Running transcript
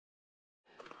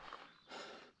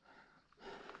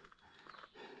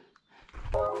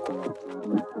Okay,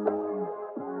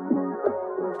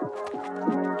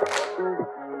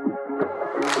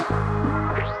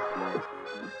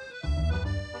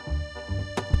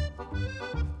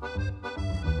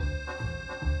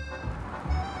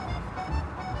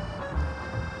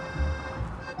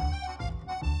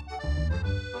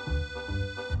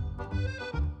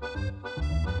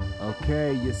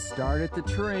 you start at the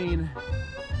train.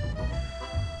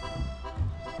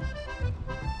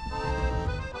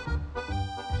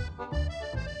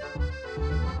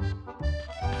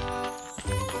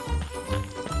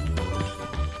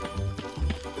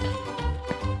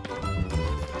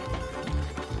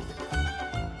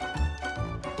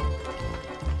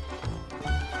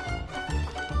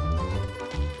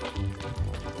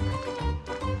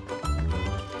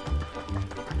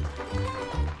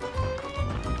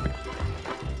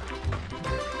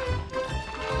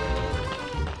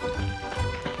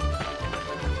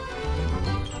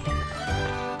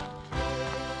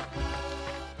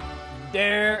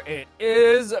 There it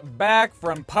is, back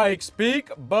from Pikes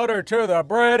Peak, butter to the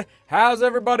bread. How's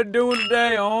everybody doing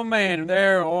today? Oh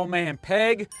man,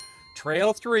 Peg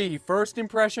Trail 3, first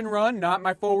impression run, not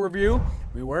my full review.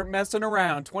 We weren't messing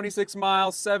around. 26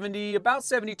 miles, about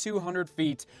 7,200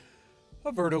 feet.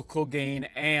 A vertical gain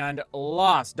and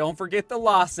loss. Don't forget the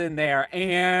loss in there.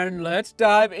 And let's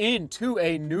dive into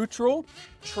a neutral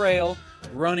trail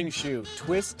running shoe.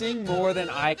 Twisting more than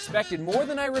I expected, more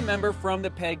than I remember from the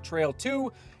Peg Trail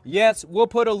 2. Yes, we'll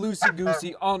put a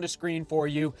loosey-goosey on the screen for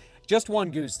you. Just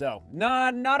one goose though,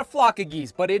 not a flock of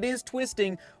geese, but it is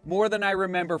twisting more than I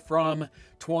remember from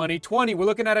 2020. We're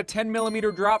looking at a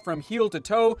 10mm drop from heel to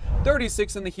toe,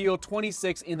 36 in the heel,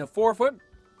 26 in the forefoot,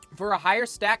 for a higher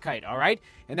stack height, all right?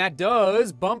 And that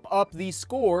does bump up the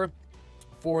score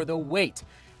for the weight.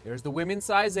 There's the women's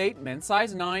size 8, men's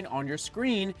size 9 on your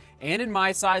screen. And in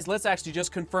my size, let's actually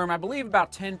just confirm, I believe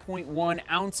about 10.1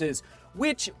 ounces,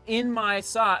 which in my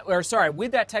size,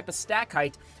 with that type of stack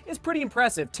height is pretty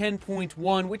impressive,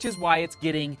 10.1, which is why it's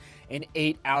getting an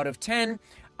 8 out of 10.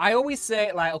 I always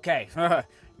say, like, okay,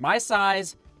 my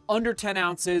size, under 10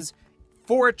 ounces,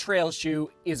 for a trail shoe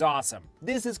is awesome.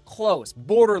 This is close,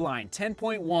 borderline.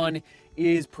 10.1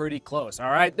 is pretty close. All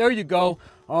right, there you go.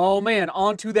 Oh man,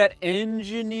 onto that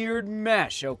engineered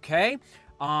mesh, okay?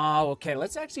 Okay,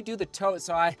 let's actually do the toe.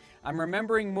 So I'm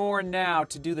remembering more now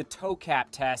to do the toe cap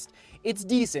test. It's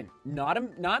decent,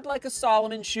 not like a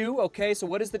Solomon shoe, okay? So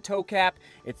what is the toe cap?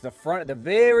 It's the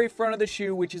very front of the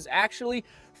shoe, which is actually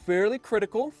fairly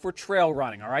critical for trail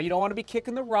running, all right? You don't want to be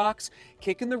kicking the rocks,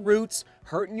 kicking the roots,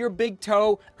 hurting your big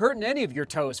toe, hurting any of your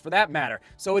toes for that matter.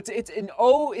 So it's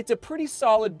a pretty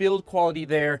solid build quality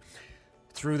there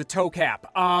through the toe cap.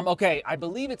 Okay, I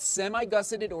believe it's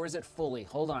semi-gusseted, or is it fully?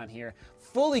 Hold on here.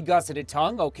 Fully gusseted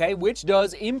tongue, okay, which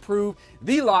does improve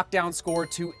the lockdown score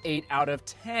to 8 out of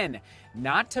 10.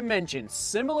 Not to mention,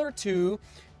 similar to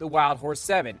the Wild Horse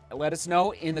 7. Let us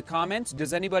know in the comments,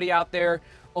 does anybody out there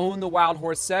own the Wild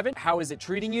Horse 7? How is it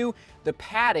treating you? The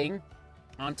padding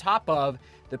on top of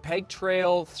the Peg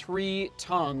Trail 3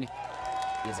 tongue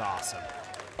is awesome.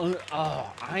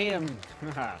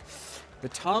 The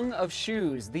tongue of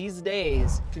shoes these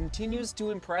days continues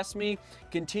to impress me,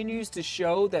 continues to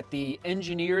show that the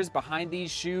engineers behind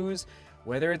these shoes,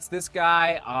 whether it's this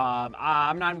guy,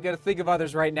 I'm not even going to think of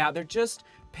others right now, they're just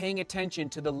paying attention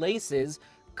to the laces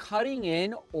cutting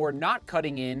in or not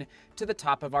cutting in to the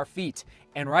top of our feet.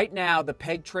 And right now, the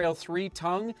Peg Trail 3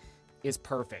 tongue is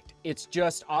perfect. It's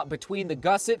just between the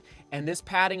gusset and this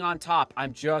padding on top,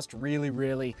 I'm just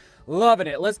really loving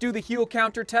it. Let's do the heel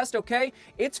counter test, okay?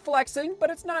 It's flexing, but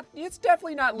it's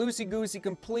definitely not loosey-goosey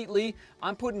completely.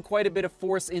 I'm putting quite a bit of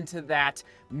force into that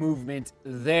movement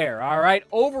there, all right?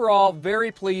 Overall,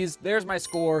 very pleased. There's my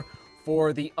score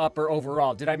for the upper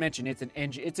overall. Did I mention it's an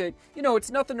engine?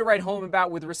 It's nothing to write home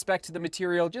about with respect to the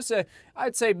material. Just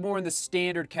I'd say more in the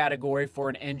standard category for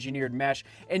an engineered mesh,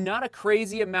 and not a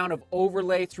crazy amount of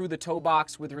overlay through the toe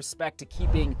box with respect to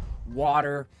keeping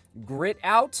water grit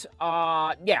out.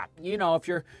 Yeah, if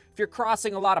you're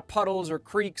crossing a lot of puddles or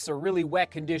creeks or really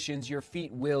wet conditions, your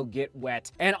feet will get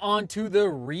wet. And onto the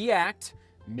React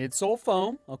midsole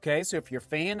foam, okay? So if you're a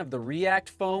fan of the React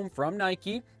foam from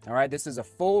Nike, all right, this is a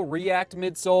full React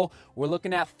midsole. We're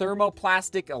looking at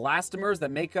thermoplastic elastomers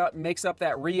that makes up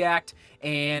that React,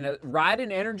 and ride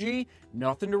and energy,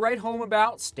 nothing to write home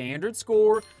about. Standard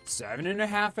score,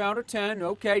 7.5 out of 10.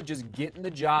 Okay, just getting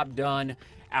the job done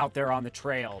out there on the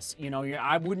trails.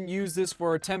 I wouldn't use this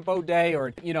for a tempo day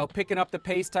or, picking up the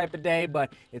pace type of day,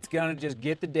 but it's gonna just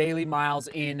get the daily miles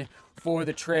in for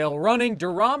the trail running.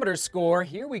 Durometer score,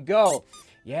 here we go.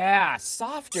 Yeah,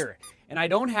 softer. And I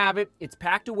don't have it. It's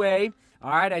packed away. All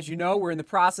right, as you know, we're in the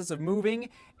process of moving,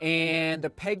 and the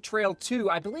Peg Trail 2,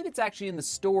 I believe it's actually in the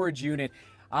storage unit.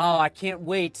 Oh, I can't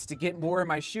wait to get more of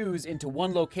my shoes into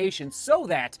one location so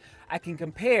that I can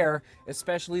compare,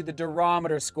 especially the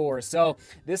durometer score. So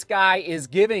this guy is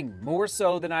giving more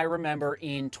so than I remember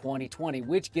in 2020,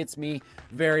 which gets me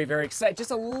very, very excited.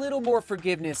 Just a little more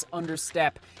forgiveness under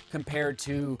step compared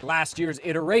to last year's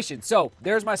iteration. So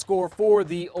there's my score for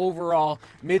the overall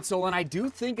midsole, and I do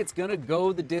think it's gonna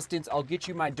go the distance. I'll get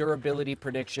you my durability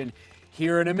prediction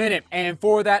here in a minute. And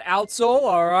for that outsole,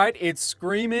 all right, it's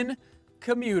screaming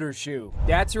commuter shoe.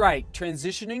 That's right,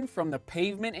 transitioning from the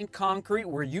pavement and concrete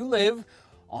where you live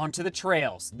onto the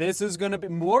trails. This is gonna be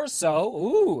more so,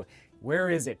 ooh,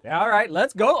 where is it? All right,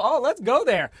 let's go. Oh, let's go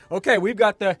there. Okay, we've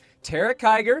got the Terra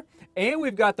Kiger and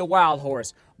we've got the Wild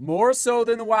Horse. More so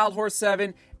than the Wild Horse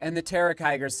 7 and the Terra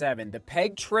Kiger 7. The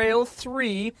Peg Trail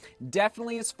 3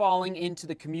 definitely is falling into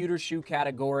the commuter shoe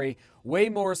category, way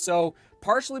more so,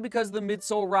 partially because of the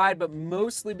midsole ride, but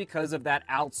mostly because of that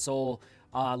outsole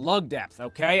lug depth,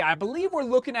 okay? I believe we're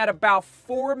looking at about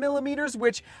 4 millimeters,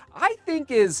 which I think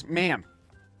is, man,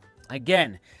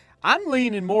 again, I'm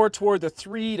leaning more toward the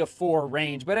 3 to 4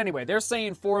 range, but anyway, they're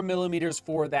saying 4 millimeters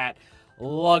for that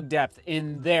lug depth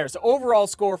in there. So overall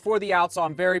score for the outsole,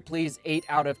 I'm very pleased, 8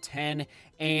 out of 10,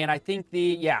 and I think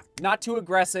not too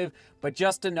aggressive, but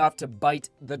just enough to bite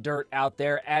the dirt out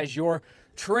there as you're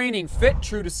training. Fit,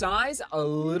 true to size, a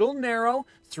little narrow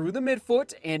through the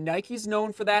midfoot, and Nike's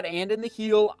known for that, and in the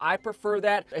heel. I prefer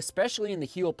that, especially in the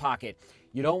heel pocket.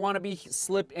 You don't want to be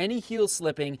any heel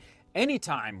slipping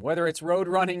anytime, whether it's road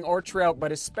running or trail,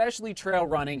 but especially trail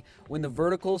running when the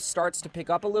vertical starts to pick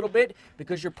up a little bit,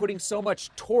 because you're putting so much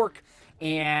torque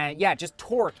and just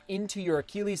torque into your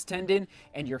Achilles tendon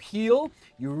and your heel.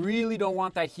 You really don't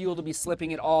want that heel to be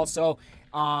slipping at all. So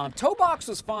toe box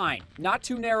was fine, not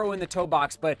too narrow in the toe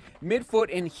box, but midfoot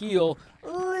and heel a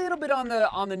little bit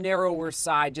on the narrower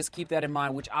side. Just keep that in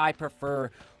mind, which I prefer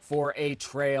for a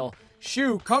trail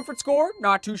shoe. Comfort score,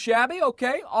 not too shabby,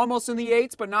 okay, almost in the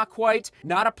 8s, but not quite.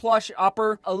 Not a plush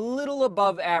upper, a little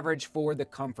above average for the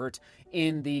comfort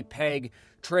in the Peg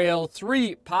Trail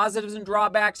 3. Positives and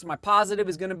drawbacks. My positive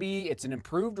is going to be it's an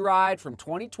improved ride from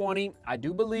 2020, I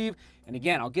do believe. And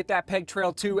again, I'll get that Peg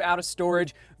Trail 2 out of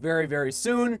storage very, very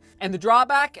soon. And the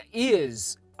drawback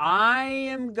is I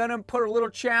am going to put a little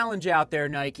challenge out there,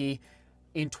 Nike.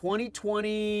 In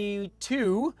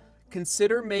 2022,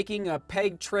 consider making a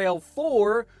Peg Trail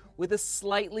 4 with a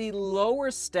slightly lower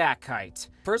stack height.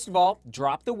 First of all,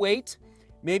 drop the weight,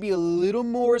 maybe a little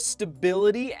more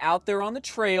stability out there on the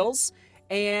trails.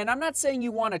 And I'm not saying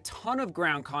you want a ton of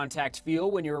ground contact feel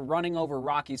when you're running over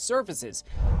rocky surfaces,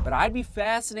 but I'd be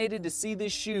fascinated to see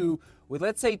this shoe with,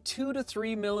 let's say, 2 to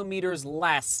 3 millimeters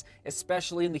less,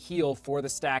 especially in the heel for the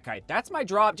stack height. That's my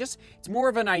drop. It's more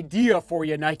of an idea for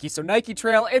you, Nike. So Nike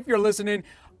Trail, if you're listening,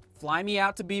 fly me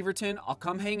out to Beaverton. I'll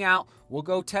come hang out. We'll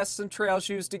go test some trail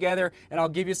shoes together, and I'll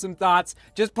give you some thoughts.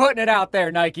 Just putting it out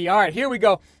there, Nike. All right, here we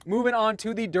go. Moving on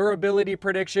to the durability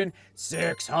prediction.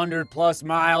 600 plus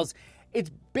miles. It's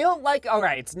built like, all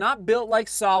right, it's not built like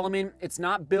Solomon. It's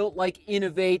not built like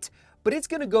Innovate, but it's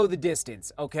going to go the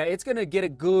distance, okay? It's going to get a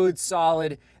good,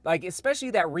 solid, like,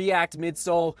 especially that React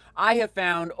midsole. I have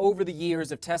found over the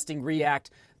years of testing React,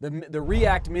 the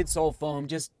React midsole foam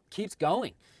just keeps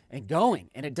going and going,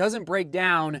 and it doesn't break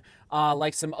down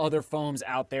like some other foams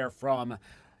out there from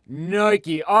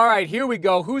Nike. All right, here we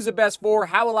go. Who's the best for?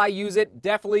 How will I use it?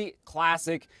 Definitely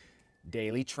classic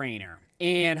daily trainer.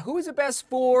 And who is it best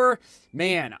for?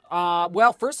 Man,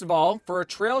 well, first of all, for a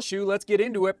trail shoe, let's get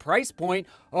into it. Price point,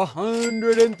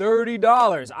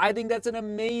 $130. I think that's an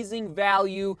amazing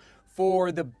value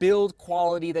for the build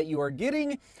quality that you are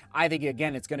getting. I think,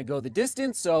 again, it's going to go the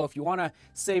distance. So if you want to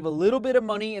save a little bit of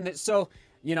money,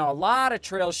 you know, a lot of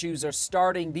trail shoes are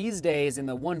starting these days in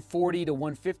the 140 to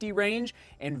 150 range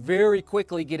and very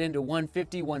quickly get into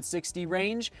 150, 160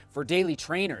 range for daily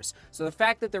trainers. So the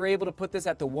fact that they're able to put this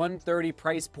at the 130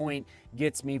 price point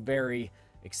gets me very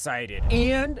excited.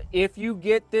 And if you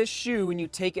get this shoe and you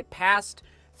take it past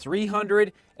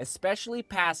 300, especially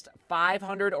past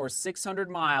 500 or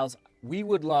 600 miles,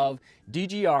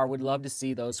 DGR would love to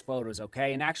see those photos,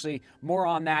 okay? And actually, more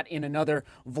on that in another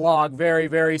vlog very,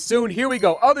 very soon. Here we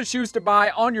go. Other shoes to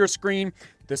buy on your screen.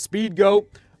 The Speed Goat,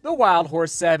 the Wild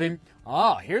Horse 7.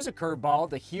 Oh, here's a curveball,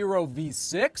 the Hero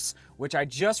V6, which I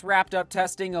just wrapped up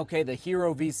testing. Okay, the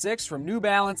Hero V6 from New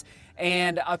Balance.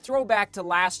 And a throwback to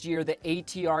last year, the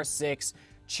ATR 6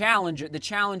 Challenger, the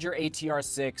Challenger ATR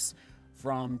 6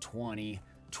 from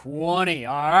 2020.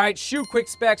 All right, shoe quick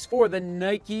specs for the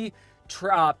Nike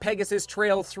Pegasus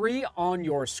Trail 3 on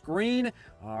your screen.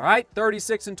 All right,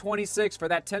 36 and 26 for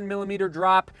that 10mm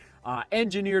drop.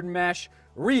 Engineered mesh,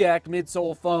 React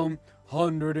midsole foam,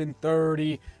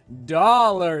 $130.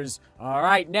 All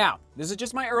right, now, this is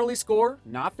just my early score,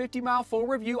 not 50-mile full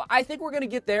review. I think we're going to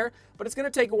get there, but it's going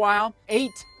to take a while.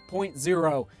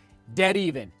 8.0, dead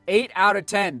even. 8 out of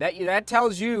 10. That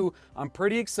tells you I'm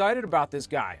pretty excited about this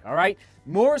guy, all right?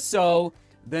 More so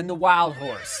than the Wild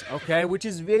Horse, okay? Which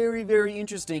is very, very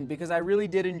interesting because I really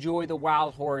did enjoy the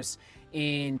Wild Horse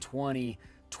in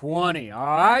 2020. All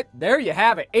right, there you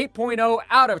have it. 8.0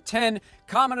 out of 10.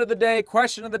 Comment of the day,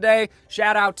 question of the day.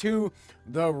 Shout out to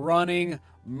the Running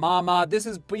Mama. This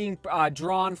is being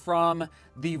drawn from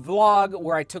the vlog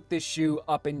where I took this shoe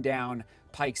up and down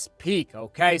Pikes Peak.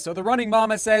 Okay, so the Running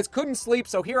Mama says, couldn't sleep,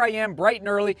 so here I am bright and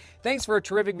early. Thanks for a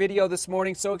terrific video this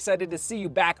morning. So excited to see you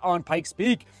back on Pikes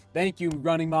Peak. Thank you,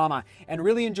 Running Mama. And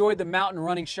really enjoyed the mountain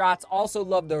running shots. Also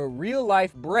love the real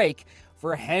life break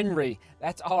for Henry.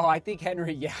 That's all. I think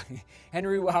Henry, yeah,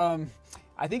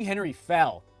 I think Henry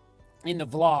fell in the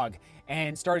vlog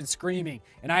and started screaming,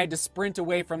 and I had to sprint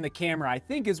away from the camera. I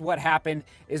think is what happened,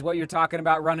 is what you're talking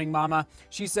about, Running Mama.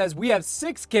 She says, we have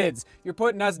 6 kids. You're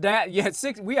putting us down. You had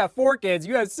 6. We have 4 kids.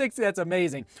 You have 6. That's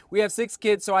amazing. We have 6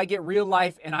 kids, so I get real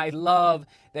life, and I love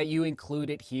that you include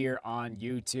it here on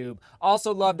YouTube.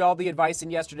 Also loved all the advice in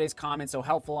yesterday's comments, so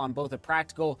helpful on both a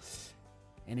practical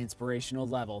and inspirational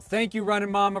level. Thank you,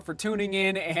 Running Mama, for tuning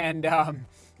in, and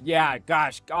yeah,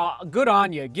 gosh, good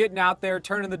on you, getting out there,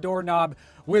 turning the doorknob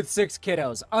with 6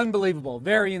 kiddos. Unbelievable,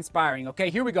 very inspiring. Okay,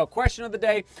 here we go. Question of the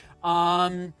day.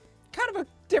 Kind of a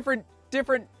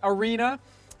different arena.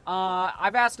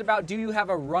 I've asked about, do you have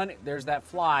a run? There's that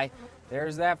fly.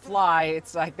 There's that fly.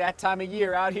 It's like that time of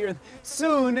year out here.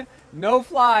 Soon, no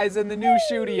flies in the new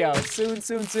studio.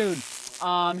 Soon.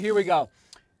 Here we go.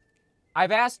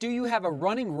 I've asked, do you have a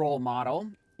running role model?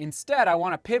 Instead, I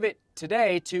want to pivot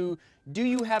today to, do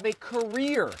you have a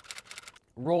career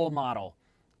role model?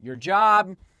 Your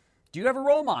job, do you have a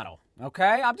role model?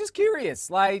 Okay, I'm just curious,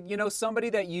 like, you know, somebody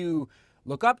that you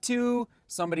look up to,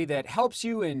 somebody that helps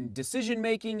you in decision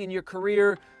making in your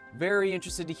career. Very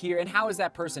interested to hear. And how has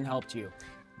that person helped you?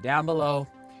 Down below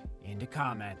in the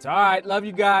comments. All right, love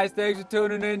you guys. Thanks for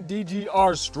tuning in.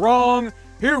 DGR strong.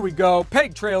 Here we go.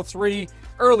 Peg Trail 3,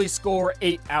 early score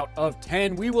 8 out of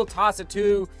 10. We will toss it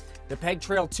to the Peg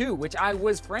Trail 2, which I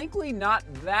was frankly not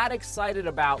that excited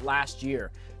about last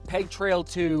year. Peg Trail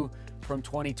 2 from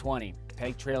 2020.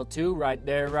 Peg Trail 2 right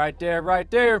there, right there, right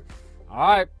there. All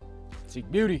right, seek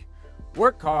beauty,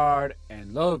 work hard,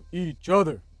 and love each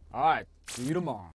other. All right, see you tomorrow.